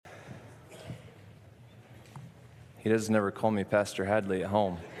He doesn't ever call me Pastor Hadley at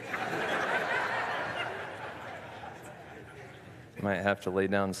home. Might have to lay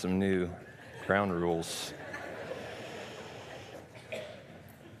down some new ground rules.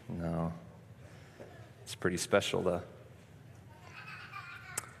 No, it's pretty special to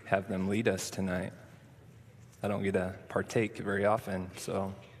have them lead us tonight. I don't get to partake very often,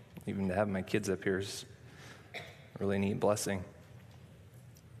 so even to have my kids up here is a really neat blessing.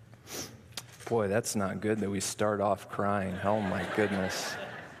 Boy, that's not good that we start off crying. Oh my goodness.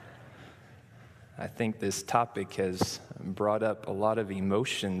 I think this topic has brought up a lot of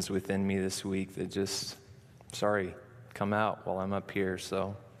emotions within me this week that just, come out while I'm up here.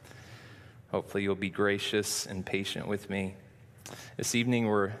 So hopefully you'll be gracious and patient with me. This evening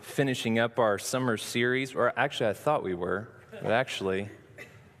we're finishing up our summer series, or actually I thought we were, but actually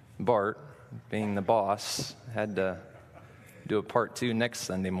Bart, being the boss, had to do a part 2 next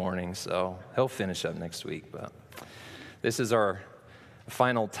Sunday morning, so he'll finish up next week. But this is our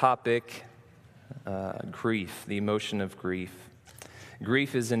final topic, grief, the emotion of grief.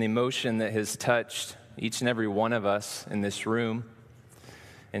 Grief is an emotion that has touched each and every one of us in this room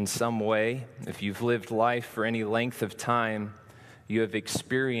in some way. If you've lived life for any length of time, you have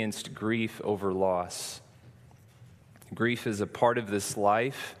experienced grief over loss. Grief is a part of this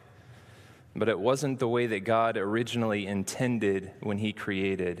life, but it wasn't the way that God originally intended when He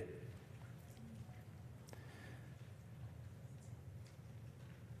created.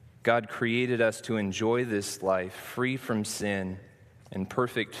 God created us to enjoy this life free from sin, in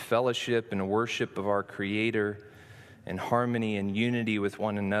perfect fellowship and worship of our Creator, in harmony and unity with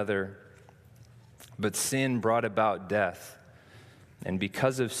one another. But sin brought about death. And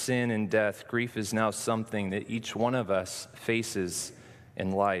because of sin and death, grief is now something that each one of us faces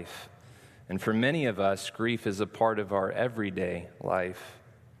in life. And for many of us, grief is a part of our everyday life.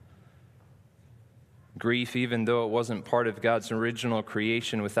 Grief, even though it wasn't part of God's original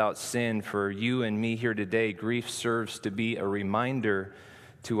creation without sin, for you and me here today, grief serves to be a reminder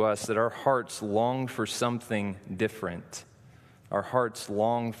to us that our hearts long for something different. Our hearts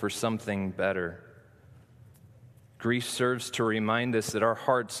long for something better. Grief serves to remind us that our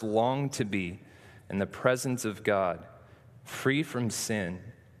hearts long to be in the presence of God, free from sin,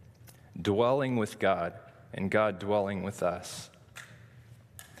 dwelling with God, and God dwelling with us.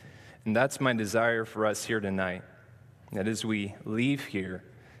 And that's my desire for us here tonight, that as we leave here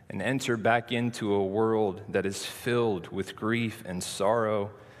and enter back into a world that is filled with grief and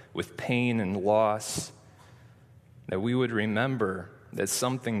sorrow, with pain and loss, that we would remember that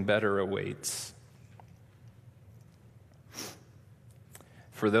something better awaits.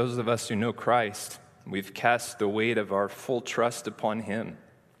 For those of us who know Christ, we've cast the weight of our full trust upon Him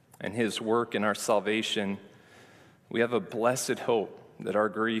and His work in our salvation. We have a blessed hope that our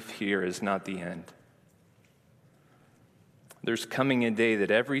grief here is not the end. There's coming a day that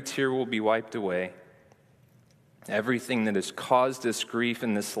every tear will be wiped away. Everything that has caused us grief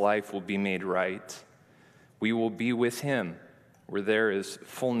in this life will be made right. We will be with Him where there is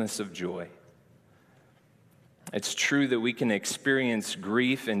fullness of joy. It's true that we can experience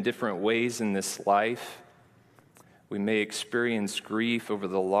grief in different ways in this life. We may experience grief over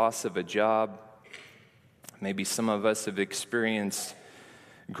the loss of a job. Maybe some of us have experienced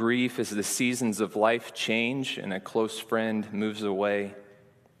grief as the seasons of life change and a close friend moves away.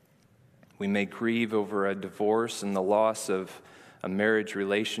 We may grieve over a divorce and the loss of a marriage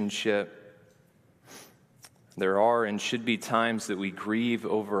relationship. There are and should be times that we grieve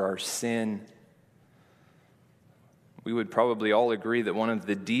over our sin. We would probably all agree that one of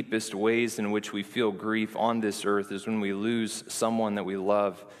the deepest ways in which we feel grief on this earth is when we lose someone that we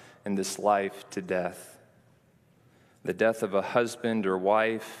love in this life to death. The death of a husband or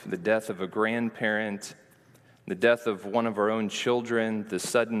wife, the death of a grandparent, the death of one of our own children, the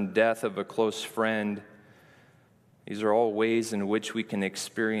sudden death of a close friend. These are all ways in which we can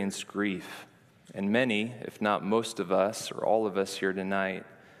experience grief. And many, if not most of us, or all of us here tonight,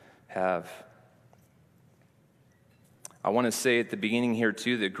 have. I want to say at the beginning here,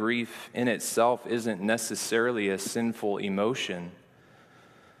 too, that grief in itself isn't necessarily a sinful emotion.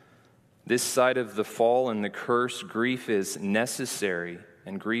 This side of the fall and the curse, grief is necessary,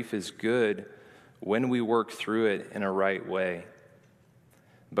 and grief is good when we work through it in a right way.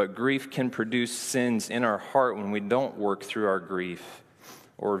 But grief can produce sins in our heart when we don't work through our grief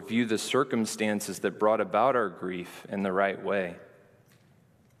or view the circumstances that brought about our grief in the right way.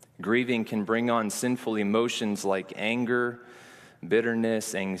 Grieving can bring on sinful emotions like anger,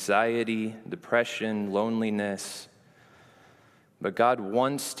 bitterness, anxiety, depression, loneliness. But God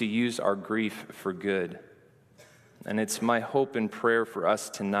wants to use our grief for good. And it's my hope and prayer for us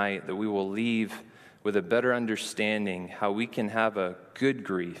tonight that we will leave with a better understanding how we can have a good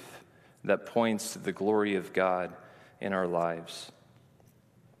grief that points to the glory of God in our lives.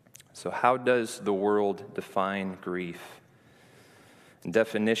 So how does the world define grief?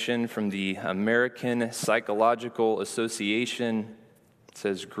 Definition from the American Psychological Association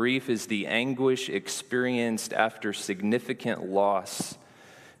says, grief is the anguish experienced after significant loss,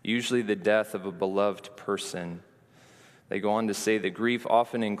 usually the death of a beloved person. They go on to say that grief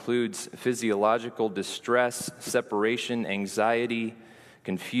often includes physiological distress, separation, anxiety,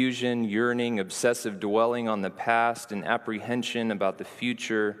 confusion, yearning, obsessive dwelling on the past, and apprehension about the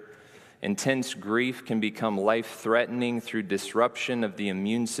future. Intense grief can become life-threatening through disruption of the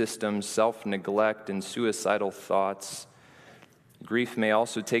immune system, self-neglect, and suicidal thoughts. Grief may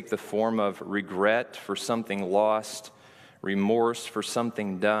also take the form of regret for something lost, remorse for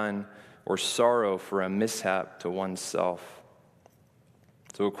something done, or sorrow for a mishap to oneself.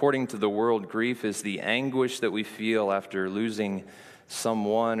 So according to the world, grief is the anguish that we feel after losing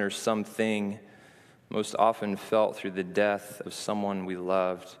someone or something, most often felt through the death of someone we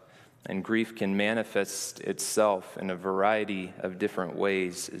loved. And grief can manifest itself in a variety of different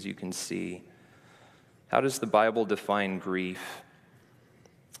ways, as you can see. How does the Bible define grief?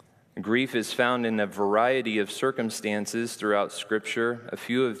 Grief is found in a variety of circumstances throughout Scripture. A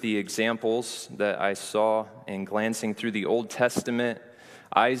few of the examples that I saw in glancing through the Old Testament: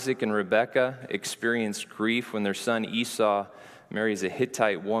 Isaac and Rebekah experienced grief when their son Esau marries a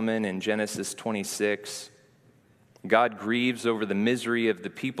Hittite woman in Genesis 26. God grieves over the misery of the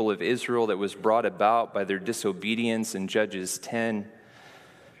people of Israel that was brought about by their disobedience in Judges 10.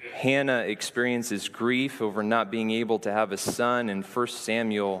 Hannah experiences grief over not being able to have a son in 1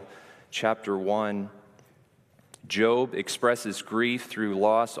 Samuel chapter 1. Job expresses grief through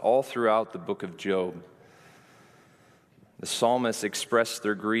loss all throughout the book of Job. The psalmists express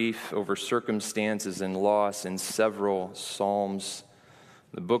their grief over circumstances and loss in several psalms.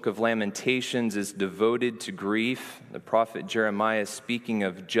 The book of Lamentations is devoted to grief. The prophet Jeremiah speaking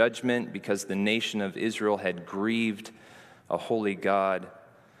of judgment because the nation of Israel had grieved a holy God.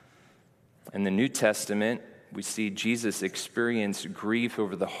 In the New Testament, we see Jesus experience grief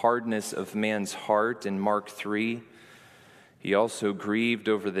over the hardness of man's heart in Mark 3. He also grieved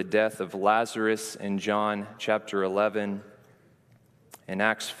over the death of Lazarus in John chapter 11. In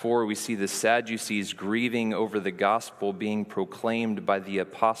Acts 4, we see the Sadducees grieving over the gospel being proclaimed by the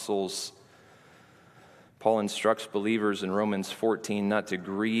apostles. Paul instructs believers in Romans 14 not to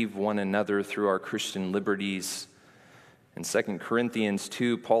grieve one another through our Christian liberties. In 2 Corinthians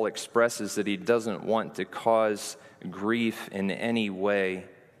 2, Paul expresses that he doesn't want to cause grief in any way.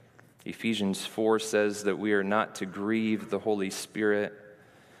 Ephesians 4 says that we are not to grieve the Holy Spirit.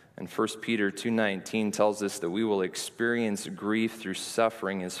 And 1 Peter 2:19 tells us that we will experience grief through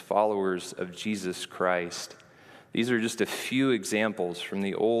suffering as followers of Jesus Christ. These are just a few examples from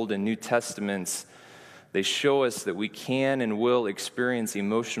the Old and New Testaments. They show us that we can and will experience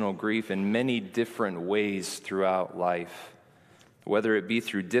emotional grief in many different ways throughout life, whether it be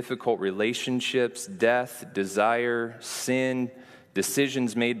through difficult relationships, death, desire, sin,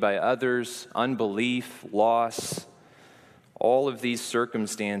 decisions made by others, unbelief, loss. All of these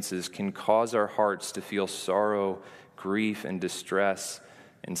circumstances can cause our hearts to feel sorrow, grief, and distress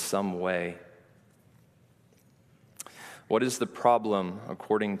in some way. What is the problem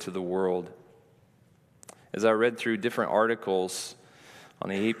according to the world? As I read through different articles on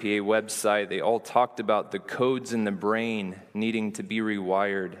the APA website, they all talked about the codes in the brain needing to be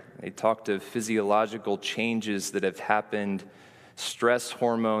rewired. They talked of physiological changes that have happened, stress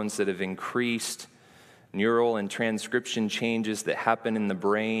hormones that have increased, neural and transcription changes that happen in the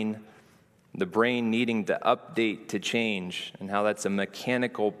brain needing to update to change, and how that's a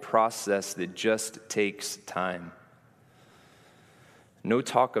mechanical process that just takes time. No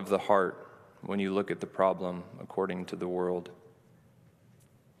talk of the heart when you look at the problem according to the world.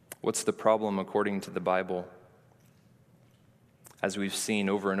 What's the problem according to the Bible? As we've seen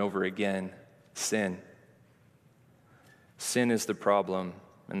over and over again, sin. Sin is the problem,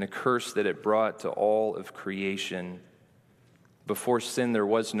 and the curse that it brought to all of creation. Before sin, there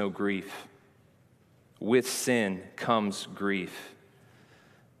was no grief. With sin comes grief.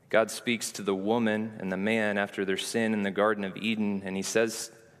 God speaks to the woman and the man after their sin in the Garden of Eden, and he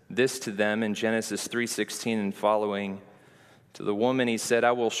says this to them in Genesis 3:16 and following. To the woman he said,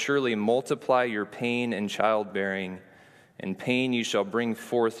 I will surely multiply your pain in childbearing. In pain you shall bring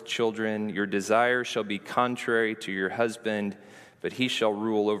forth children. Your desire shall be contrary to your husband, but he shall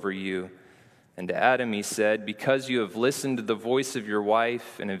rule over you. And to Adam he said, because you have listened to the voice of your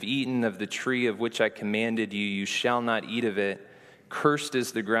wife and have eaten of the tree of which I commanded you, you shall not eat of it. Cursed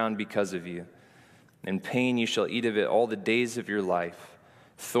is the ground because of you. In pain you shall eat of it all the days of your life.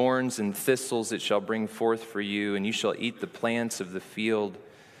 Thorns and thistles it shall bring forth for you, and you shall eat the plants of the field.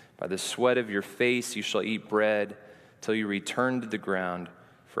 By the sweat of your face you shall eat bread, till you return to the ground,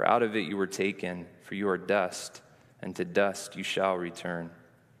 for out of it you were taken, for you are dust, and to dust you shall return.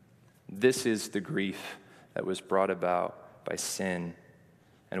 This is the grief that was brought about by sin.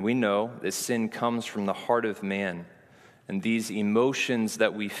 And we know that sin comes from the heart of man, and these emotions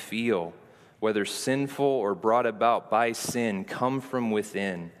that we feel, whether sinful or brought about by sin, come from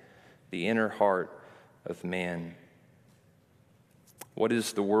within the inner heart of man. What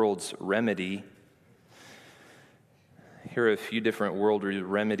is the world's remedy? Here are a few different world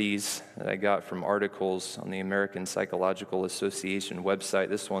remedies that I got from articles on the American Psychological Association website.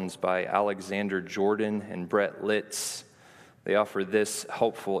 This one's by Alexander Jordan and Brett Litz. They offer this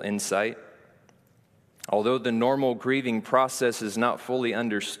helpful insight. Although the normal grieving process is not fully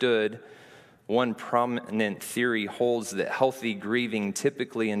understood, one prominent theory holds that healthy grieving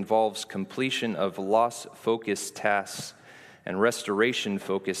typically involves completion of loss-focused tasks and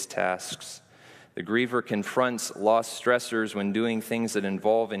restoration-focused tasks. The griever confronts loss stressors when doing things that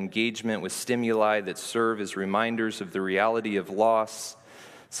involve engagement with stimuli that serve as reminders of the reality of loss,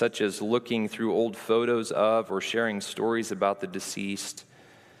 such as looking through old photos of or sharing stories about the deceased.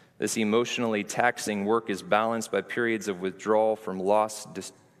 This emotionally taxing work is balanced by periods of withdrawal from loss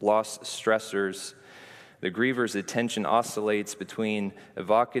stressors. The griever's attention oscillates between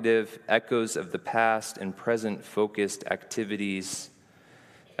evocative echoes of the past and present-focused activities.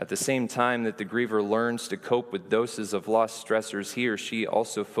 At the same time that the griever learns to cope with doses of loss stressors, he or she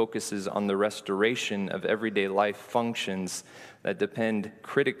also focuses on the restoration of everyday life functions that depended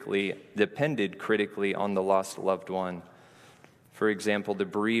critically on the lost loved one. For example, the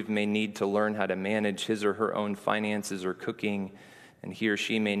bereaved may need to learn how to manage his or her own finances or cooking, and he or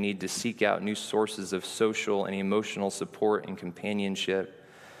she may need to seek out new sources of social and emotional support and companionship.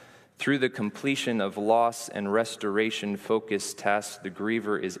 Through the completion of loss and restoration-focused tasks, the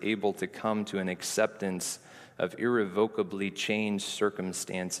griever is able to come to an acceptance of irrevocably changed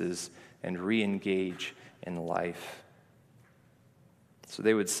circumstances and re-engage in life. So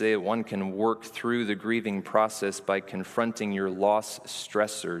they would say one can work through the grieving process by confronting your loss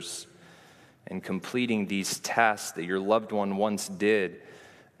stressors and completing these tasks that your loved one once did,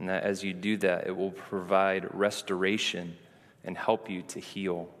 and that as you do that, it will provide restoration and help you to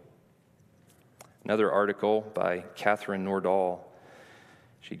heal. Another article by Catherine Nordahl.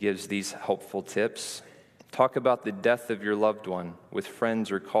 She gives these helpful tips. Talk about the death of your loved one with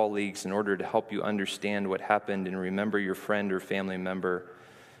friends or colleagues in order to help you understand what happened and remember your friend or family member.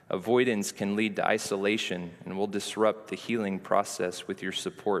 Avoidance can lead to isolation and will disrupt the healing process with your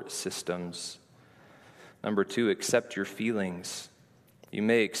support systems. Number 2, accept your feelings. You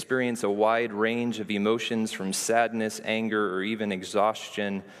may experience a wide range of emotions from sadness, anger, or even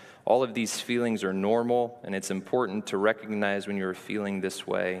exhaustion. All of these feelings are normal, and it's important to recognize when you're feeling this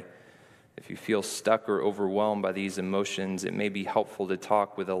way. If you feel stuck or overwhelmed by these emotions, it may be helpful to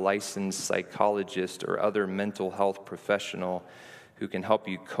talk with a licensed psychologist or other mental health professional who can help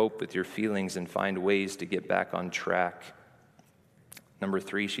you cope with your feelings and find ways to get back on track. Number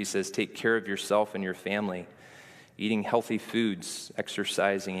 3, she says, take care of yourself and your family. Eating healthy foods,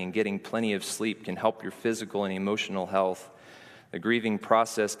 exercising, and getting plenty of sleep can help your physical and emotional health. The grieving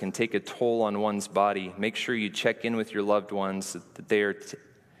process can take a toll on one's body. Make sure you check in with your loved ones that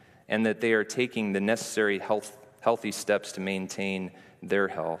they are taking the necessary healthy steps to maintain their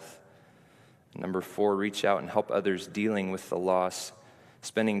health. Number 4, reach out and help others dealing with the loss.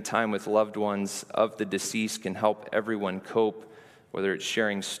 Spending time with loved ones of the deceased can help everyone cope, whether it's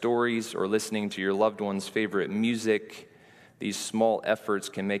sharing stories or listening to your loved one's favorite music. These small efforts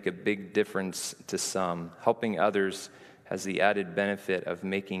can make a big difference to some. Helping others has the added benefit of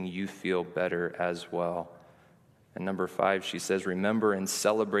making you feel better as well. And number 5, she says, remember and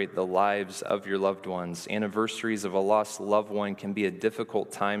celebrate the lives of your loved ones. Anniversaries of a lost loved one can be a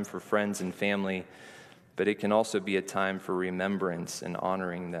difficult time for friends and family, but it can also be a time for remembrance and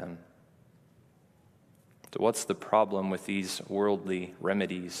honoring them. So what's the problem with these worldly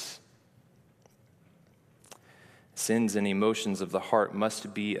remedies? Sins and emotions of the heart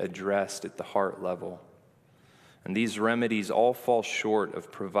must be addressed at the heart level. And these remedies all fall short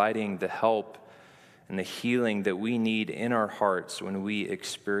of providing the help and the healing that we need in our hearts when we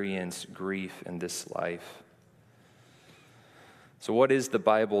experience grief in this life. So what is the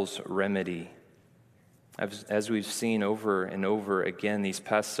Bible's remedy? As we've seen over and over again these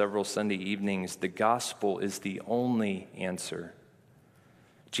past several Sunday evenings, the gospel is the only answer.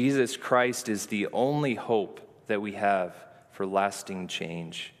 Jesus Christ is the only hope that we have for lasting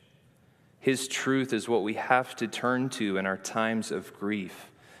change. His truth is what we have to turn to in our times of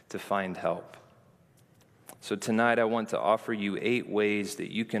grief to find help. So tonight I want to offer you 8 ways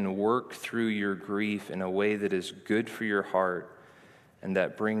that you can work through your grief in a way that is good for your heart and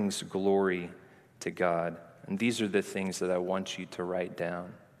that brings glory to God. And these are the things that I want you to write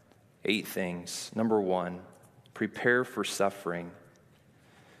down. 8 things. Number 1, prepare for suffering.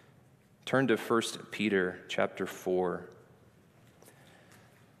 Turn to 1 Peter chapter 4.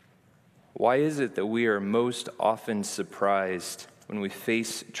 Why is it that we are most often surprised when we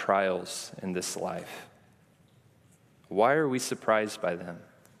face trials in this life? Why are we surprised by them?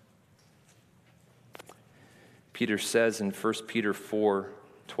 Peter says in 1 Peter 4,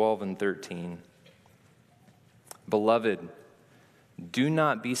 12 and 13, "Beloved, do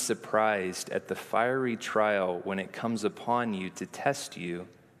not be surprised at the fiery trial when it comes upon you to test you,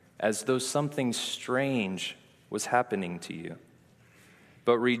 as though something strange was happening to you.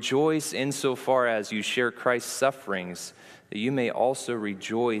 But rejoice insofar as you share Christ's sufferings, that you may also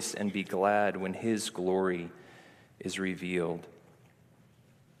rejoice and be glad when his glory is revealed."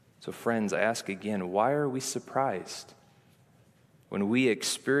 So friends, I ask again, why are we surprised when we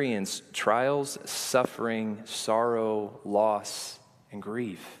experience trials, suffering, sorrow, loss, and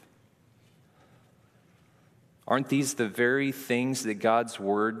grief? Aren't these the very things that God's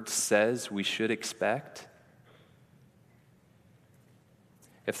word says we should expect?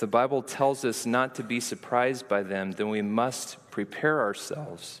 If the Bible tells us not to be surprised by them, then we must prepare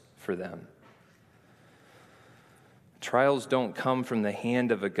ourselves for them. Trials don't come from the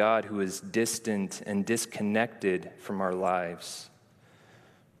hand of a God who is distant and disconnected from our lives.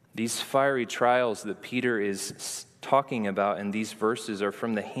 These fiery trials that Peter is talking about in these verses are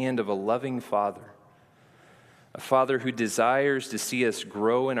from the hand of a loving Father, a Father who desires to see us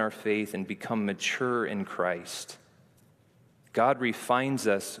grow in our faith and become mature in Christ. God refines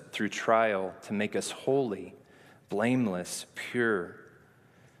us through trial to make us holy, blameless, pure.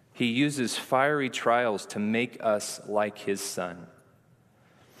 He uses fiery trials to make us like his Son.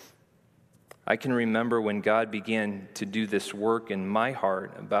 I can remember when God began to do this work in my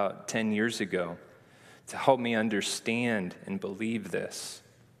heart about 10 years ago to help me understand and believe this.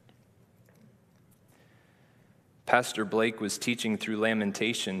 Pastor Blake was teaching through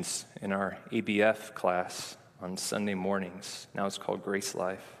Lamentations in our ABF class on Sunday mornings. Now it's called Grace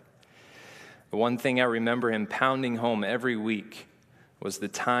Life. The one thing I remember him pounding home every week was the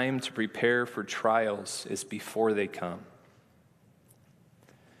time to prepare for trials is before they come.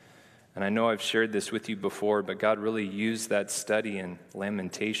 And I know I've shared this with you before, but God really used that study in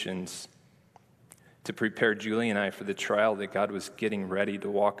Lamentations to prepare Julie and I for the trial that God was getting ready to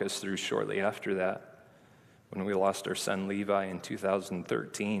walk us through shortly after that, when we lost our son Levi in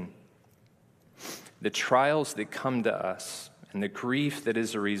 2013. The trials that come to us and the grief that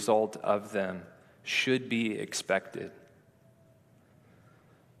is a result of them should be expected.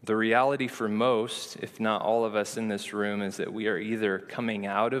 The reality for most, if not all of us in this room, is that we are either coming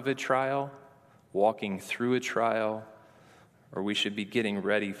out of a trial, walking through a trial, or we should be getting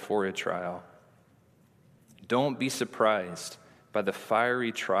ready for a trial. Don't be surprised by the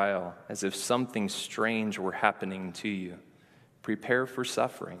fiery trial as if something strange were happening to you. Prepare for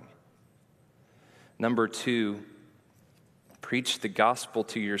suffering. Number 2, preach the gospel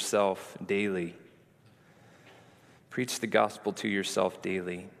to yourself daily. Preach the gospel to yourself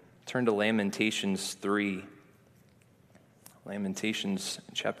daily. Turn to Lamentations 3. Lamentations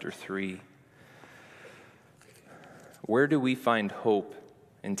chapter 3. Where do we find hope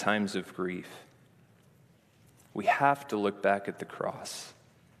in times of grief? We have to look back at the cross.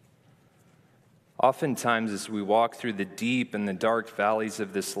 Oftentimes, as we walk through the deep and the dark valleys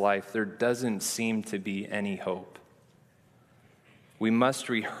of this life, there doesn't seem to be any hope. We must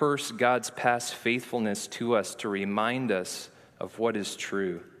rehearse God's past faithfulness to us to remind us of what is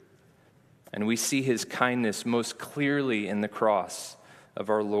true. And we see his kindness most clearly in the cross of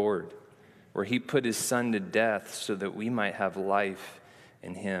our Lord, where he put his son to death so that we might have life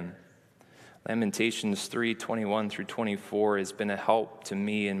in him. Lamentations 3:21 through 24 has been a help to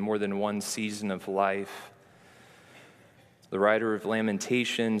me in more than one season of life. The writer of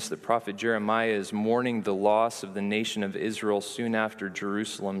Lamentations, the prophet Jeremiah, is mourning the loss of the nation of Israel soon after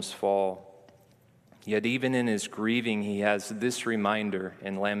Jerusalem's fall. Yet even in his grieving, he has this reminder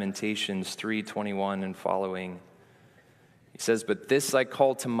in Lamentations 3:21 and following. He says, "But this I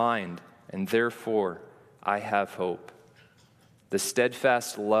call to mind, and therefore I have hope. The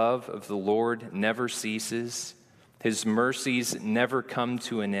steadfast love of the Lord never ceases. His mercies never come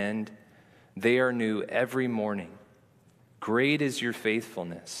to an end. They are new every morning. Great is your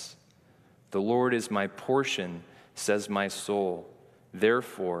faithfulness. The Lord is my portion, says my soul.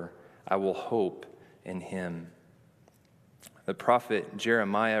 Therefore, I will hope in him. The prophet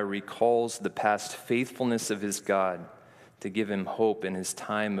Jeremiah recalls the past faithfulness of his God to give him hope in his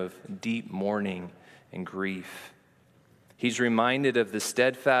time of deep mourning and grief. He's reminded of the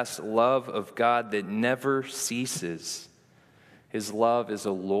steadfast love of God that never ceases. His love is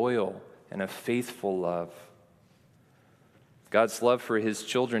a loyal and a faithful love. God's love for his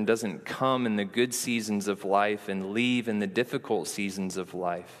children doesn't come in the good seasons of life and leave in the difficult seasons of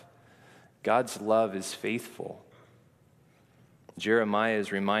life. God's love is faithful. Jeremiah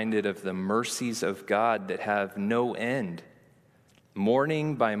is reminded of the mercies of God that have no end.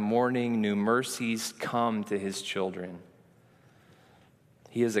 Morning by morning, new mercies come to his children.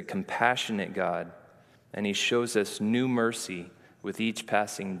 He is a compassionate God, and he shows us new mercy with each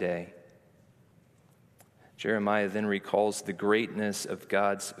passing day. Jeremiah then recalls the greatness of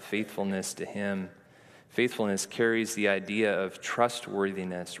God's faithfulness to him. Faithfulness carries the idea of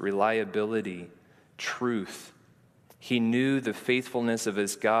trustworthiness, reliability, truth. He knew the faithfulness of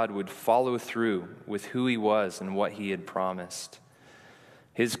his God would follow through with who he was and what he had promised.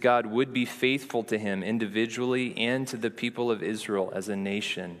 His God would be faithful to him individually and to the people of Israel as a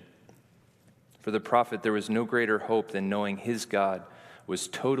nation. For the prophet, there was no greater hope than knowing his God was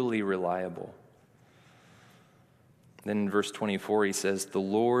totally reliable. Then in verse 24, he says, "The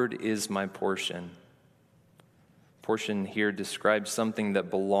Lord is my portion." Portion here describes something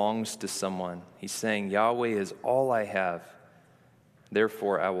that belongs to someone. He's saying, Yahweh is all I have.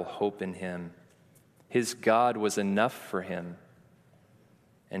 Therefore, I will hope in him. His God was enough for him,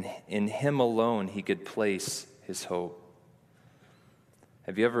 and in him alone he could place his hope.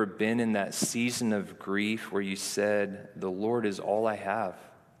 Have you ever been in that season of grief where you said, the Lord is all I have,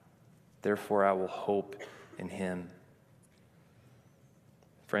 therefore I will hope in him?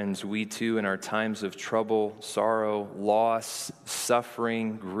 Friends, we too, in our times of trouble, sorrow, loss,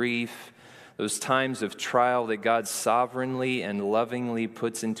 suffering, grief, those times of trial that God sovereignly and lovingly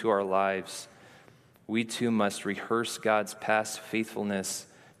puts into our lives, we too must rehearse God's past faithfulness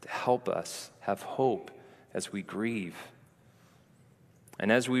to help us have hope as we grieve.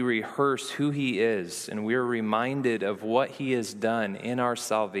 And as we rehearse who he is and we're reminded of what he has done in our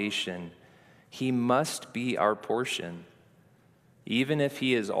salvation, he must be our portion. Even if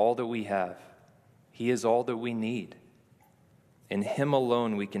he is all that we have, he is all that we need. In him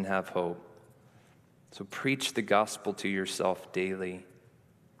alone we can have hope. So preach the gospel to yourself daily.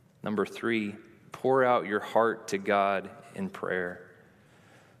 Number 3, pour out your heart to God in prayer.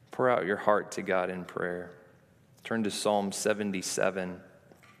 Pour out your heart to God in prayer. Turn to Psalm 77.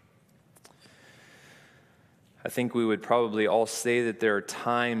 I think we would probably all say that there are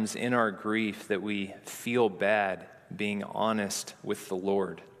times in our grief that we feel bad being honest with the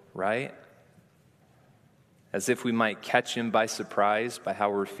Lord, right? As if we might catch him by surprise by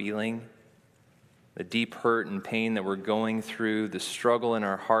how we're feeling, the deep hurt and pain that we're going through, the struggle in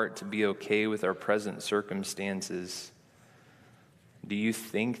our heart to be okay with our present circumstances. Do you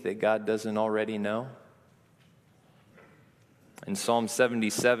think that God doesn't already know? In Psalm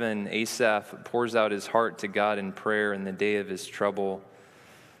 77, Asaph pours out his heart to God in prayer in the day of his trouble.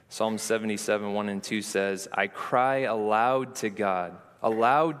 Psalm 77, 1 and 2 says, I cry aloud to God,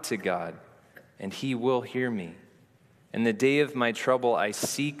 and he will hear me. In the day of my trouble, I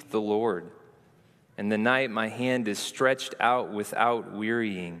seek the Lord. In the night, my hand is stretched out without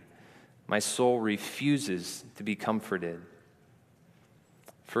wearying. My soul refuses to be comforted.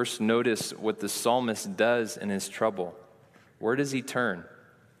 First, notice what the psalmist does in his trouble. Where does he turn?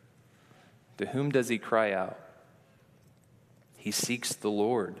 To whom does he cry out? He seeks the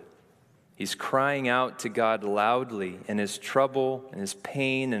Lord. He's crying out to God loudly in his trouble, in his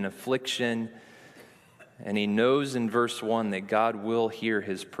pain and affliction. And he knows in verse 1 that God will hear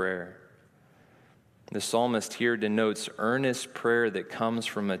his prayer. The psalmist here denotes earnest prayer that comes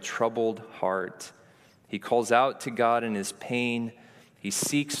from a troubled heart. He calls out to God in his pain. He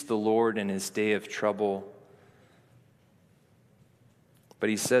seeks the Lord in his day of trouble. But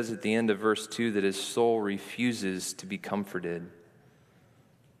he says at the end of verse 2 that his soul refuses to be comforted.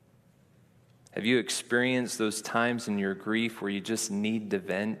 Have you experienced those times in your grief where you just need to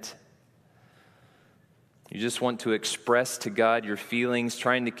vent? You just want to express to God your feelings,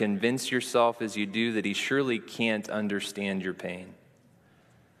 trying to convince yourself as you do that he surely can't understand your pain.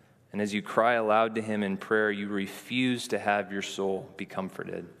 And as you cry aloud to him in prayer, you refuse to have your soul be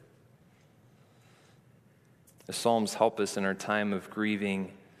comforted. The Psalms help us in our time of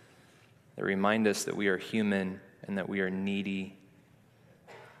grieving. They remind us that we are human and that we are needy.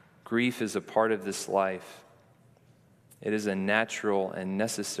 Grief is a part of this life. It is a natural and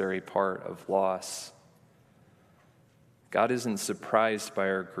necessary part of loss. God isn't surprised by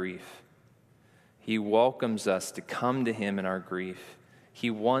our grief. He welcomes us to come to him in our grief. He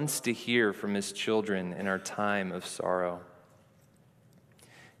wants to hear from his children in our time of sorrow.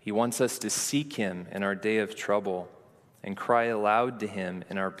 He wants us to seek him in our day of trouble and cry aloud to him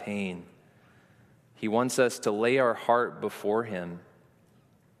in our pain. He wants us to lay our heart before him.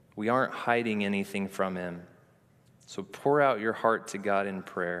 We aren't hiding anything from him. So pour out your heart to God in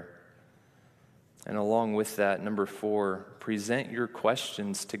prayer. And along with that, number 4, present your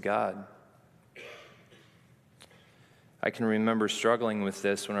questions to God. I can remember struggling with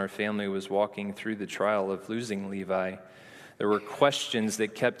this when our family was walking through the trial of losing Levi. There were questions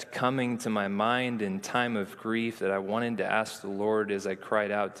that kept coming to my mind in time of grief that I wanted to ask the Lord as I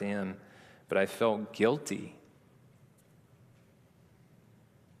cried out to him, but I felt guilty.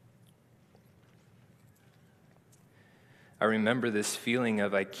 I remember this feeling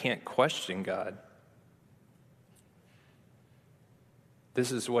of I can't question God.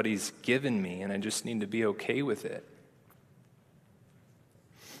 This is what he's given me, and I just need to be okay with it.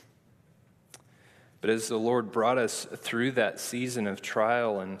 But as the Lord brought us through that season of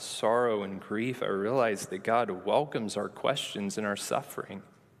trial and sorrow and grief, I realized that God welcomes our questions and our suffering.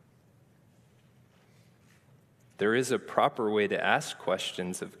 There is a proper way to ask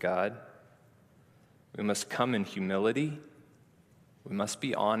questions of God. We must come in humility. We must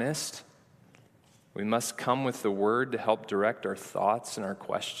be honest. We must come with the word to help direct our thoughts and our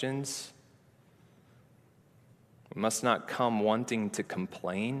questions. We must not come wanting to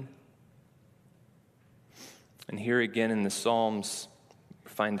complain. And here again in the Psalms,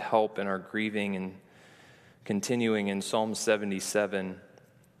 we find help in our grieving. And continuing in Psalm 77,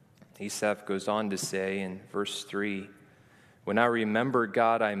 Asaph goes on to say in verse 3, "When I remember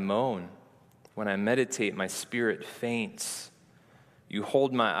God, I moan. When I meditate, my spirit faints. You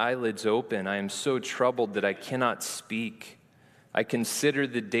hold my eyelids open. I am so troubled that I cannot speak. I consider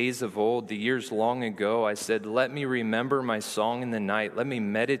the days of old, the years long ago. I said, let me remember my song in the night. Let me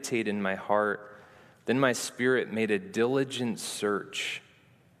meditate in my heart. Then my spirit made a diligent search.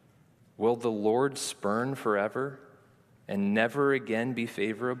 Will the Lord spurn forever and never again be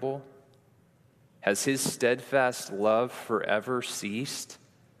favorable? Has his steadfast love forever ceased?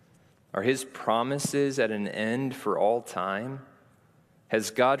 Are his promises at an end for all time? Has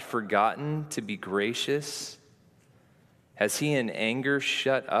God forgotten to be gracious? Has he in anger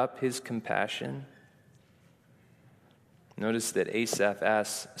shut up his compassion?" Notice that Asaph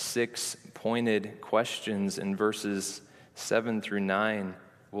asks 6 pointed questions in verses 7 through 9.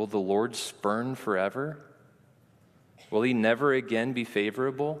 Will the Lord spurn forever? Will he never again be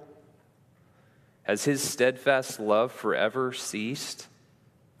favorable? Has his steadfast love forever ceased?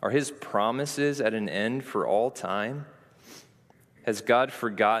 Are his promises at an end for all time? Has God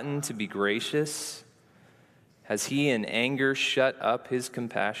forgotten to be gracious? Has he in anger shut up his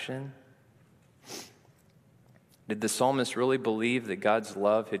compassion? Did the psalmist really believe that God's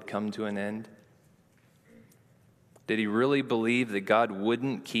love had come to an end? Did he really believe that God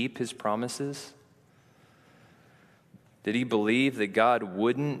wouldn't keep his promises? Did he believe that God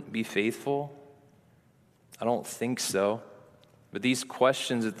wouldn't be faithful? I don't think so. But these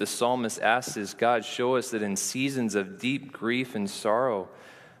questions that the psalmist asks as God show us that in seasons of deep grief and sorrow,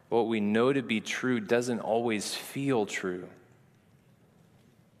 what we know to be true doesn't always feel true.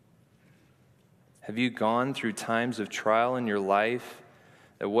 Have you gone through times of trial in your life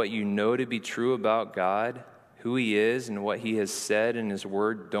that what you know to be true about God, who he is and what he has said in his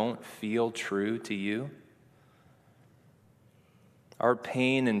word don't feel true to you? Our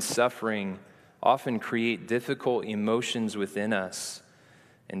pain and suffering often create difficult emotions within us,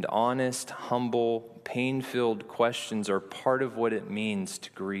 and honest, humble, pain-filled questions are part of what it means to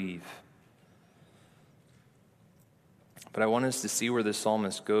grieve. But I want us to see where the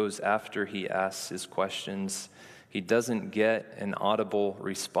psalmist goes after he asks his questions. He doesn't get an audible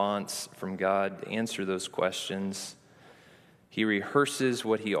response from God to answer those questions. He rehearses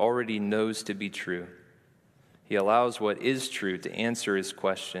what he already knows to be true. He allows what is true to answer his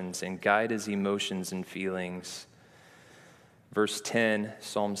questions and guide his emotions and feelings. Verse 10,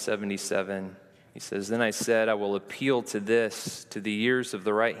 Psalm 77, he says, "Then I said, I will appeal to the ears of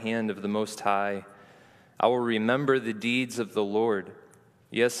the right hand of the Most High. I will remember the deeds of the Lord.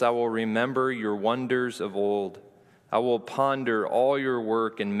 Yes, I will remember your wonders of old. I will ponder all your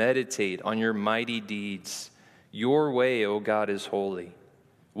work and meditate on your mighty deeds. Your way, O God, is holy.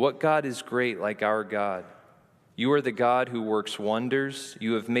 What God is great like our God? You are the God who works wonders.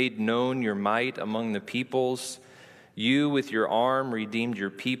 You have made known your might among the peoples. You, with your arm, redeemed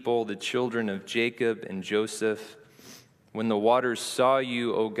your people, the children of Jacob and Joseph. When the waters saw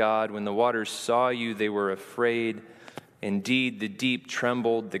you, O God, when the waters saw you, they were afraid. Indeed, the deep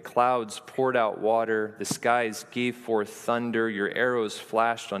trembled, the clouds poured out water, the skies gave forth thunder, your arrows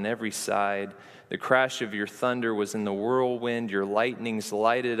flashed on every side. The crash of your thunder was in the whirlwind, your lightnings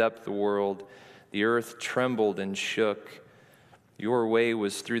lighted up the world. The earth trembled and shook. Your way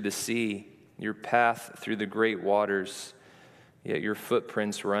was through the sea, your path through the great waters, yet your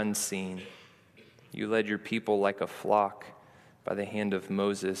footprints were unseen. You led your people like a flock by the hand of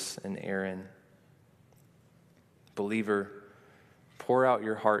Moses and Aaron. Believer, pour out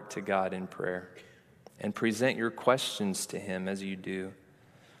your heart to God in prayer and present your questions to Him as you do.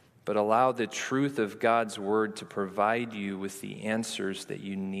 But allow the truth of God's word to provide you with the answers that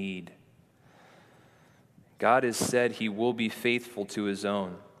you need. God has said He will be faithful to His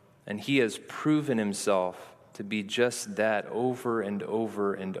own, and He has proven Himself to be just that over and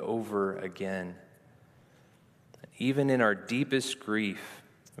over and over again. Even in our deepest grief,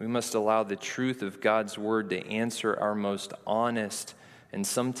 we must allow the truth of God's word to answer our most honest and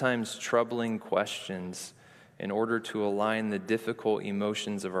sometimes troubling questions in order to align the difficult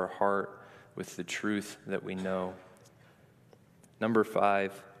emotions of our heart with the truth that we know. Number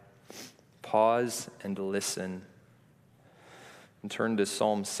 5, pause and listen. And turn to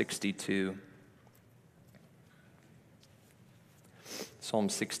Psalm 62. Psalm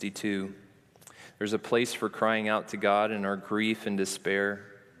 62. There's a place for crying out to God in our grief and despair.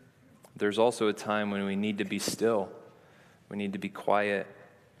 There's also a time when we need to be still. We need to be quiet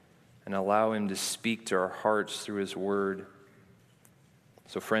and allow Him to speak to our hearts through His word.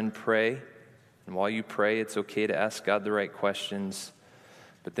 So friend, pray. And while you pray, it's okay to ask God the right questions.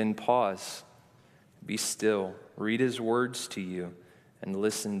 But then pause. Be still. Read His words to you and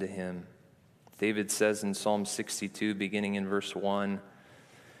listen to Him. David says in Psalm 62, beginning in verse 1,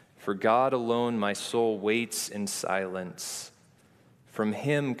 "For God alone my soul waits in silence. From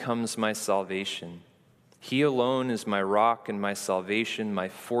Him comes my salvation. He alone is my rock and my salvation, my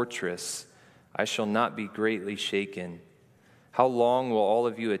fortress. I shall not be greatly shaken. How long will all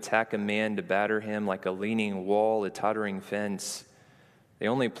of you attack a man to batter him like a leaning wall, a tottering fence? They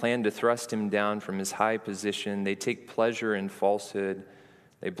only plan to thrust him down from his high position. They take pleasure in falsehood.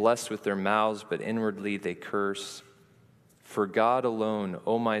 They bless with their mouths, but inwardly they curse. For God alone,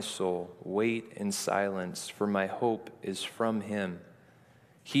 O my soul, wait in silence, for my hope is from Him.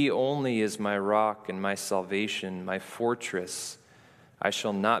 He only is my rock and my salvation, my fortress. I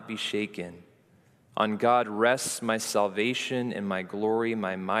shall not be shaken. On God rests my salvation and my glory,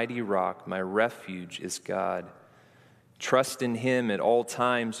 my mighty rock, my refuge is God. Trust in Him at all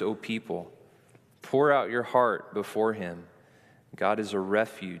times, O people. Pour out your heart before Him. God is a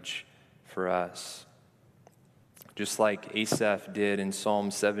refuge for us." Just like Asaph did in Psalm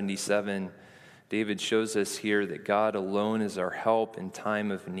 77, David shows us here that God alone is our help in time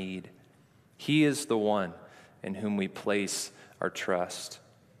of need. He is the one in whom we place our trust.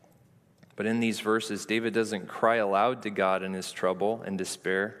 But in these verses, David doesn't cry aloud to God in his trouble and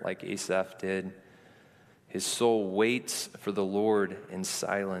despair like Asaph did. His soul waits for the Lord in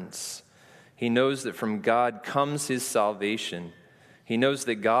silence. He knows that from God comes his salvation. He knows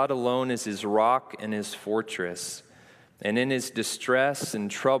that God alone is his rock and his fortress. And in his distress and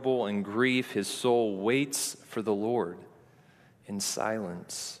trouble and grief, his soul waits for the Lord in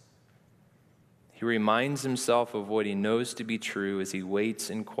silence. He reminds himself of what he knows to be true as he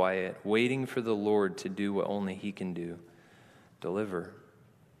waits in quiet, waiting for the Lord to do what only He can do, deliver.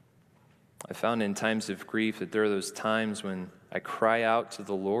 I found in times of grief that there are those times when I cry out to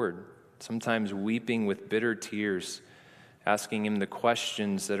the Lord, sometimes weeping with bitter tears, asking Him the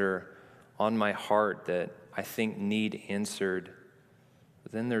questions that are on my heart that I think need answered.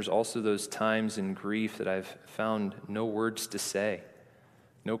 But then there's also those times in grief that I've found no words to say,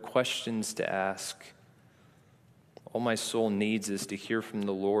 no questions to ask. All my soul needs is to hear from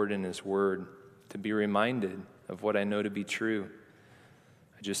the Lord in His word, to be reminded of what I know to be true.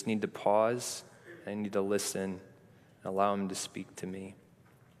 I just need to pause, I need to listen, and allow Him to speak to me.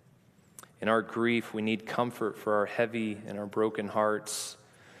 In our grief, we need comfort for our heavy and our broken hearts.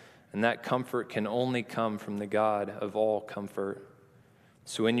 And that comfort can only come from the God of all comfort.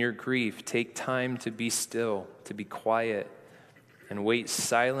 So in your grief, take time to be still, to be quiet, and wait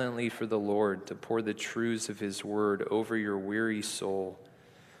silently for the Lord to pour the truths of His word over your weary soul,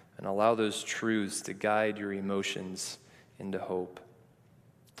 and allow those truths to guide your emotions into hope.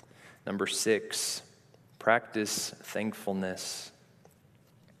 Number 6, practice thankfulness.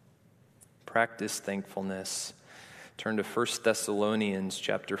 Practice thankfulness. Turn to 1 Thessalonians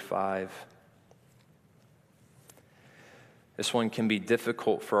chapter 5. This one can be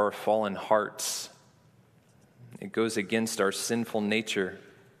difficult for our fallen hearts. It goes against our sinful nature,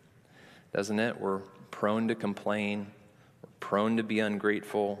 doesn't it? We're prone to complain. prone to be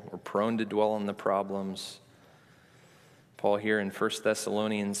ungrateful. We're prone to dwell on the problems. Paul here in 1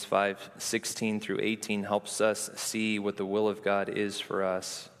 Thessalonians 5:16 through 18 helps us see what the will of God is for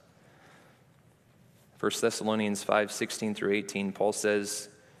us. 1 Thessalonians 5:16 through 18, Paul says,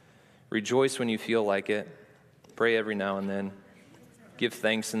 "Rejoice when you feel like it. Pray every now and then. Give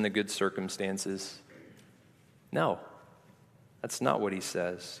thanks in the good circumstances." No, that's not what he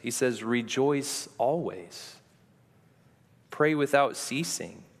says. He says, "Rejoice always. Pray without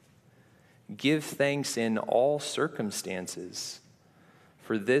ceasing. Give thanks in all circumstances,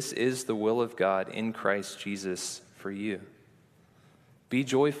 for this is the will of God in Christ Jesus for you." Be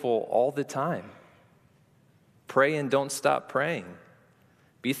joyful all the time. Pray and don't stop praying.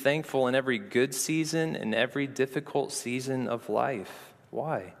 Be thankful in every good season and every difficult season of life.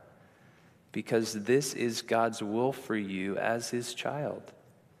 Why? Because this is God's will for you as his child.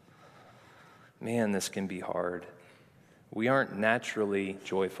 Man, this can be hard. We aren't naturally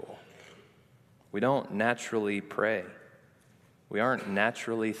joyful. We don't naturally pray. We aren't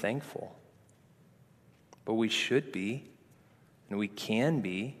naturally thankful. But we should be, and we can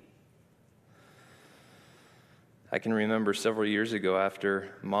be. I can remember several years ago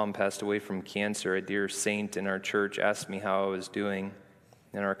after Mom passed away from cancer, a dear saint in our church asked me how I was doing.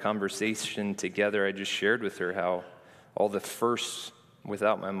 In our conversation together, I just shared with her how all the firsts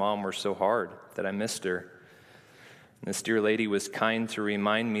without my mom were so hard that I missed her. And this dear lady was kind to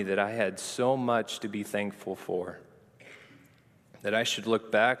remind me that I had so much to be thankful for, that I should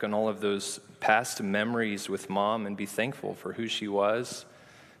look back on all of those past memories with Mom and be thankful for who she was,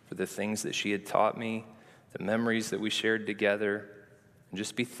 for the things that she had taught me, the memories that we shared together, and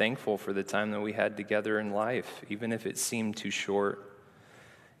just be thankful for the time that we had together in life, even if it seemed too short,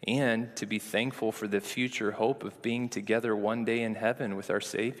 and to be thankful for the future hope of being together one day in heaven with our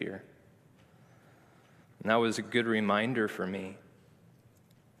Savior. And that was a good reminder for me.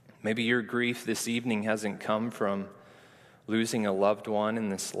 Maybe your grief this evening hasn't come from losing a loved one in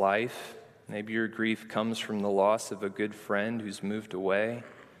this life. Maybe your grief comes from the loss of a good friend who's moved away.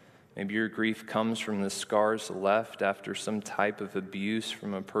 Maybe your grief comes from the scars left after some type of abuse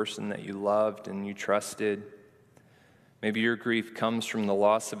from a person that you loved and you trusted. Maybe your grief comes from the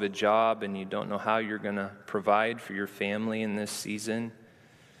loss of a job and you don't know how you're going to provide for your family in this season.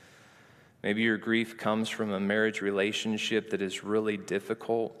 Maybe your grief comes from a marriage relationship that is really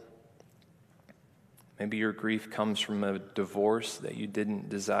difficult. Maybe your grief comes from a divorce that you didn't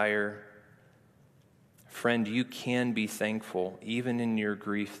desire. Friend, you can be thankful even in your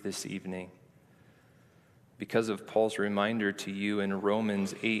grief this evening because of Paul's reminder to you in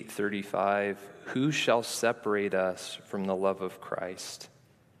Romans 8:35, "Who shall separate us from the love of Christ?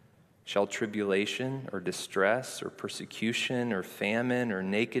 Shall tribulation or distress or persecution or famine or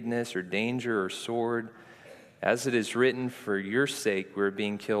nakedness or danger or sword? As it is written, for your sake we are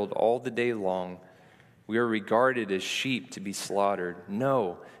being killed all the day long. We are regarded as sheep to be slaughtered.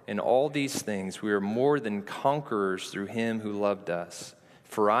 No, in all these things we are more than conquerors through him who loved us.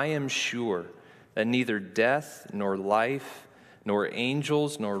 For I am sure that neither death nor life, nor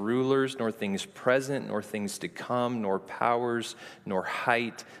angels, nor rulers, nor things present, nor things to come, nor powers, nor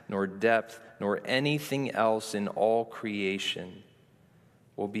height, nor depth, nor anything else in all creation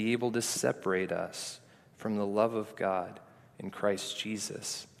will be able to separate us from the love of God in Christ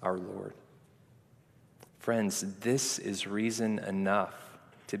Jesus our Lord." Friends, this is reason enough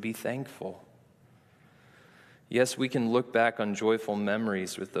to be thankful. Yes, we can look back on joyful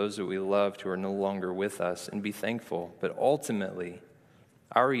memories with those that we loved who are no longer with us and be thankful. But ultimately,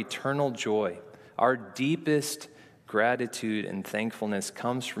 our eternal joy, our deepest gratitude and thankfulness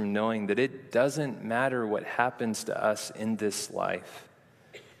comes from knowing that it doesn't matter what happens to us in this life,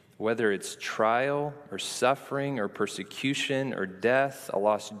 whether it's trial or suffering or persecution or death, a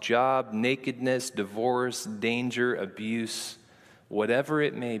lost job, nakedness, divorce, danger, abuse, whatever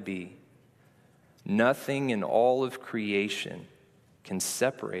it may be. Nothing in all of creation can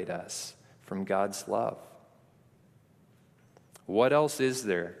separate us from God's love. What else is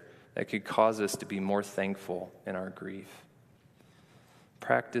there that could cause us to be more thankful in our grief?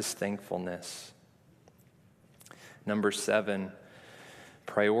 Practice thankfulness. Number 7,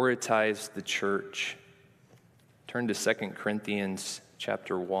 prioritize the church. Turn to 2 Corinthians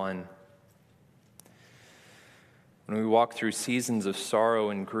chapter 1. When we walk through seasons of sorrow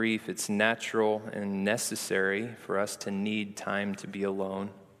and grief, it's natural and necessary for us to need time to be alone.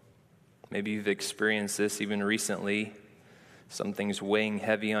 Maybe you've experienced this even recently. Something's weighing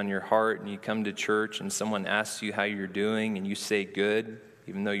heavy on your heart, and you come to church and someone asks you how you're doing, and you say good,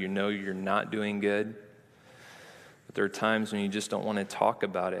 even though you know you're not doing good. But there are times when you just don't want to talk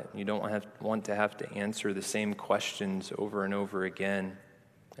about it. You don't want to have to answer the same questions over and over again.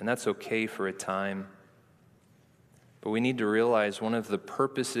 And that's okay for a time. But we need to realize one of the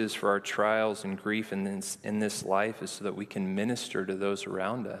purposes for our trials and grief in this life is so that we can minister to those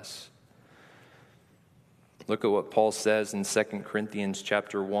around us. Look at what Paul says in 2 Corinthians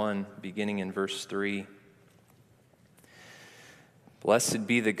chapter 1, beginning in verse 3. Blessed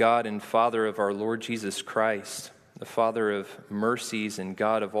be the God and Father of our Lord Jesus Christ, the Father of mercies and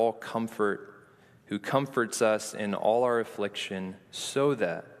God of all comfort, who comforts us in all our affliction, so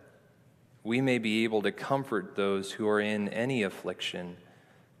that we may be able to comfort those who are in any affliction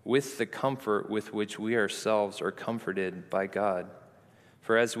with the comfort with which we ourselves are comforted by God.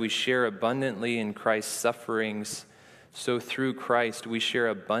 For as we share abundantly in Christ's sufferings, so through Christ we share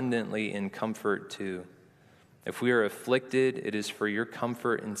abundantly in comfort too. If we are afflicted, it is for your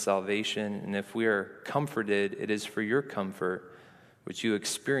comfort and salvation, and if we are comforted, it is for your comfort, which you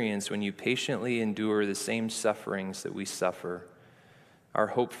experience when you patiently endure the same sufferings that we suffer. Our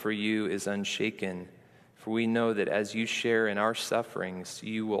hope for you is unshaken, for we know that as you share in our sufferings,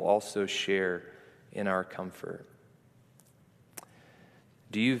 you will also share in our comfort.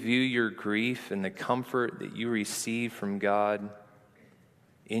 Do you view your grief and the comfort that you receive from God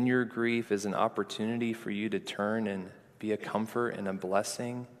in your grief as an opportunity for you to turn and be a comfort and a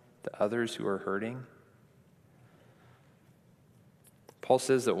blessing to others who are hurting? Paul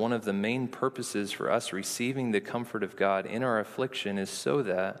says that one of the main purposes for us receiving the comfort of God in our affliction is so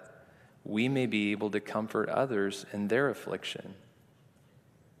that we may be able to comfort others in their affliction.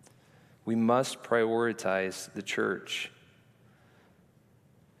 We must prioritize the church.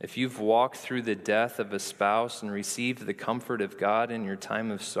 If you've walked through the death of a spouse and received the comfort of God in your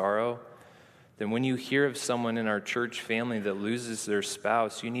time of sorrow, then when you hear of someone in our church family that loses their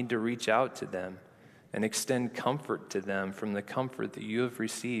spouse, you need to reach out to them and extend comfort to them from the comfort that you have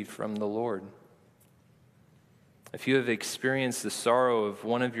received from the Lord. If you have experienced the sorrow of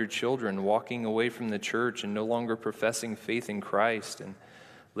one of your children walking away from the church and no longer professing faith in Christ and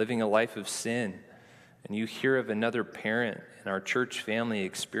living a life of sin, and you hear of another parent in our church family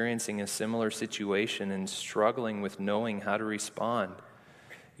experiencing a similar situation and struggling with knowing how to respond,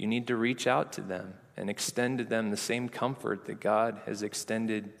 you need to reach out to them and extend to them the same comfort that God has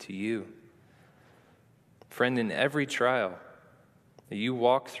extended to you. Friend, in every trial that you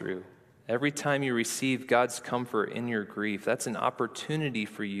walk through, every time you receive God's comfort in your grief, that's an opportunity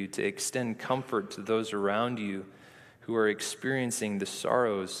for you to extend comfort to those around you who are experiencing the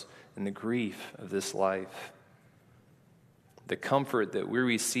sorrows and the grief of this life. The comfort that we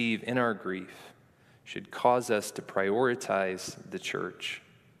receive in our grief should cause us to prioritize the church.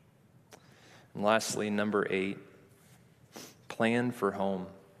 And lastly, number 8, plan for home.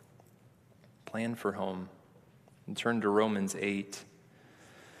 Plan for home. And turn to Romans 8.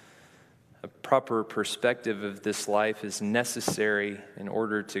 A proper perspective of this life is necessary in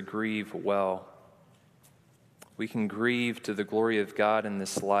order to grieve well. We can grieve to the glory of God in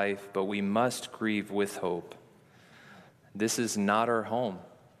this life, but we must grieve with hope. This is not our home.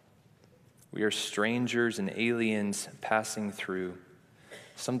 We are strangers and aliens passing through.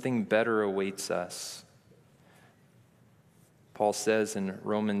 Something better awaits us. Paul says in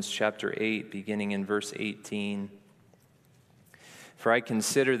Romans chapter 8, beginning in verse 18, "For I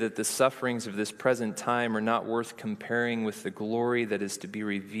consider that the sufferings of this present time are not worth comparing with the glory that is to be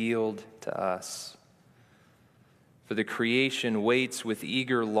revealed to us. For the creation waits with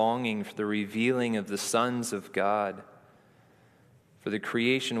eager longing for the revealing of the sons of God. For the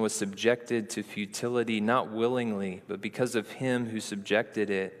creation was subjected to futility, not willingly, but because of him who subjected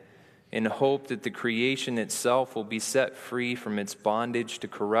it, in hope that the creation itself will be set free from its bondage to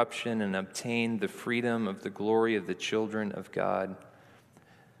corruption and obtain the freedom of the glory of the children of God.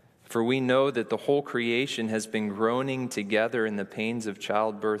 For we know that the whole creation has been groaning together in the pains of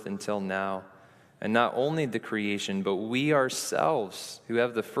childbirth until now. And not only the creation, but we ourselves, who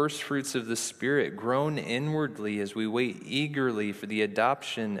have the first fruits of the Spirit, groan inwardly as we wait eagerly for the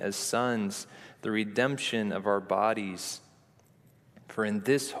adoption as sons, the redemption of our bodies. For in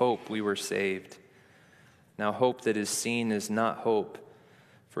this hope we were saved. Now hope that is seen is not hope,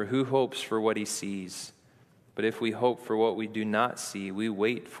 for who hopes for what he sees? But if we hope for what we do not see, we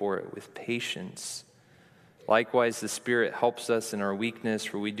wait for it with patience. Likewise, the Spirit helps us in our weakness,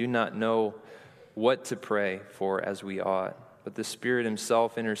 for we do not know what to pray for as we ought. But the Spirit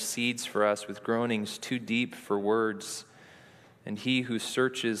himself intercedes for us with groanings too deep for words. And he who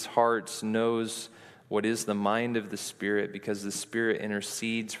searches hearts knows what is the mind of the Spirit, because the Spirit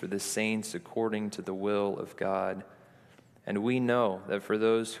intercedes for the saints according to the will of God. And we know that for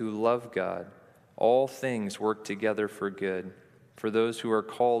those who love God, all things work together for good, for those who are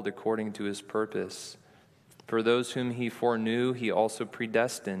called according to his purpose. For those whom he foreknew, he also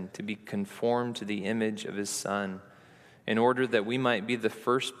predestined to be conformed to the image of his Son, in order that we might be the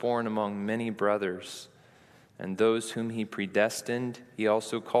firstborn among many brothers. And those whom he predestined, he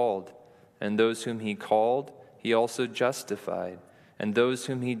also called. And those whom he called, he also justified. And those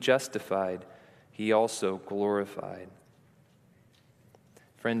whom he justified, he also glorified.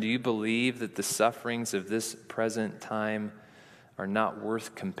 Friend, do you believe that the sufferings of this present time are not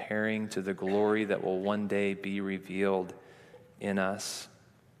worth comparing to the glory that will one day be revealed in us?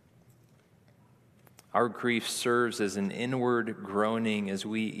 Our grief serves as an inward groaning as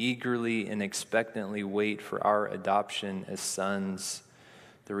we eagerly and expectantly wait for our adoption as sons,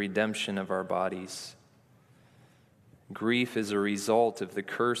 the redemption of our bodies. Grief is a result of the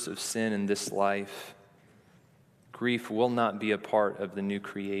curse of sin in this life. Grief will not be a part of the new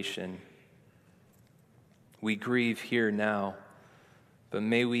creation. We grieve here now, but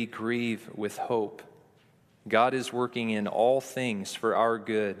may we grieve with hope. God is working in all things for our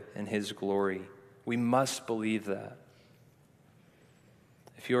good and his glory. We must believe that.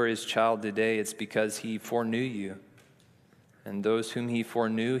 If you are his child today, it's because he foreknew you. And those whom he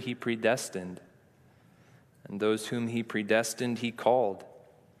foreknew, he predestined. And those whom he predestined, he called.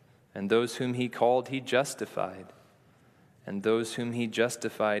 And those whom he called, he justified. And those whom he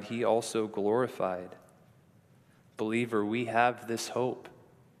justified, he also glorified. Believer, we have this hope.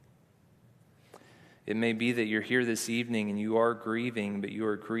 It may be that you're here this evening and you are grieving, but you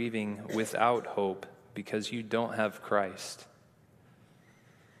are grieving without hope because you don't have Christ.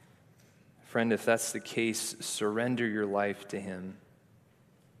 Friend, if that's the case, surrender your life to him.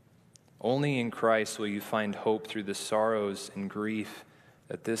 Only in Christ will you find hope through the sorrows and grief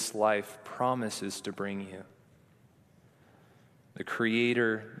that this life promises to bring you. The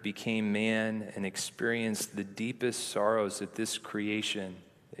Creator became man and experienced the deepest sorrows that this creation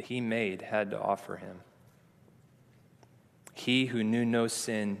that he made had to offer him. He who knew no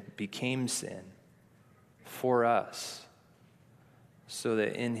sin became sin for us, so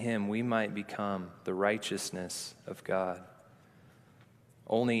that in him we might become the righteousness of God.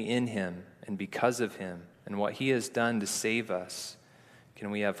 Only in him and because of him and what he has done to save us can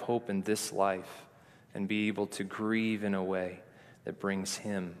we have hope in this life and be able to grieve in a way that brings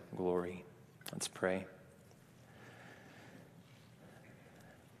him glory. Let's pray.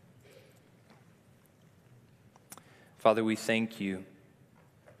 Father, we thank you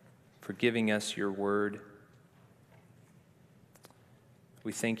for giving us your word.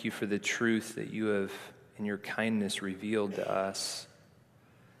 We thank you for the truth that you have, in your kindness, revealed to us.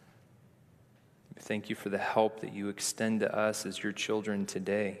 We thank you for the help that you extend to us as your children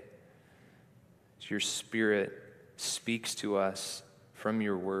today, as your Spirit speaks to us from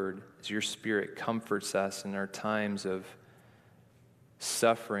your word, as your Spirit comforts us in our times of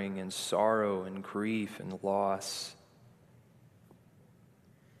suffering and sorrow and grief and loss.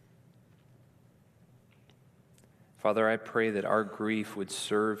 Father, I pray that our grief would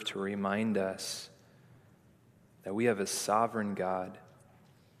serve to remind us that we have a sovereign God.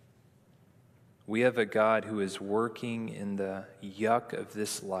 We have a God who is working in the yuck of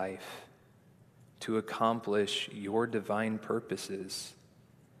this life to accomplish your divine purposes.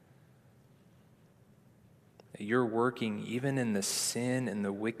 That you're working even in the sin and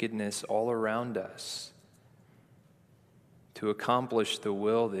the wickedness all around us to accomplish the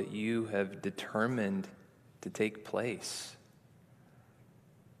will that you have determined to take place.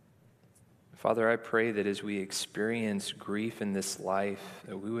 Father, I pray that as we experience grief in this life,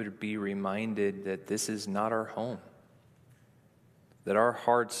 that we would be reminded that this is not our home, that our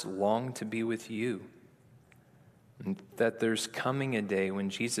hearts long to be with you, and that there's coming a day when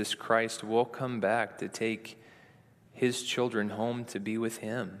Jesus Christ will come back to take his children home to be with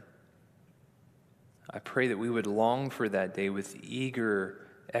him. I pray that we would long for that day with eager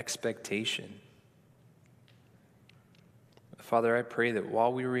expectation. Father, I pray that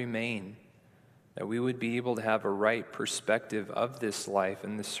while we remain, that we would be able to have a right perspective of this life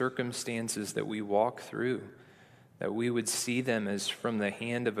and the circumstances that we walk through, that we would see them as from the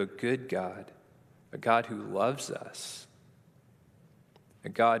hand of a good God, a God who loves us, a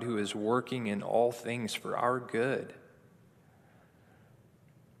God who is working in all things for our good.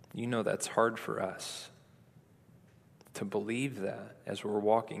 You know that's hard for us to believe that as we're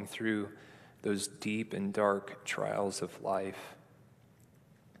walking through those deep and dark trials of life.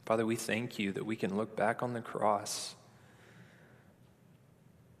 Father, we thank you that we can look back on the cross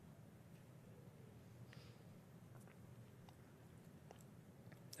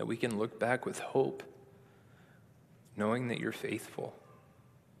that we can look back with hope, knowing that you're faithful.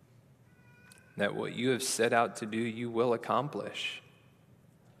 that what you have set out to do, you will accomplish.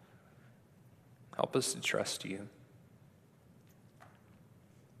 Help us to trust you.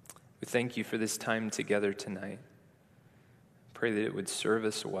 We thank you for this time together tonight. Pray that it would serve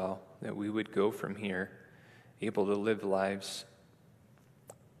us well, that we would go from here able to live lives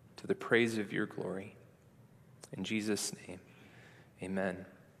to the praise of your glory. In Jesus' name, amen.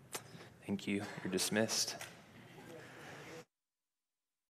 Thank you. You're dismissed.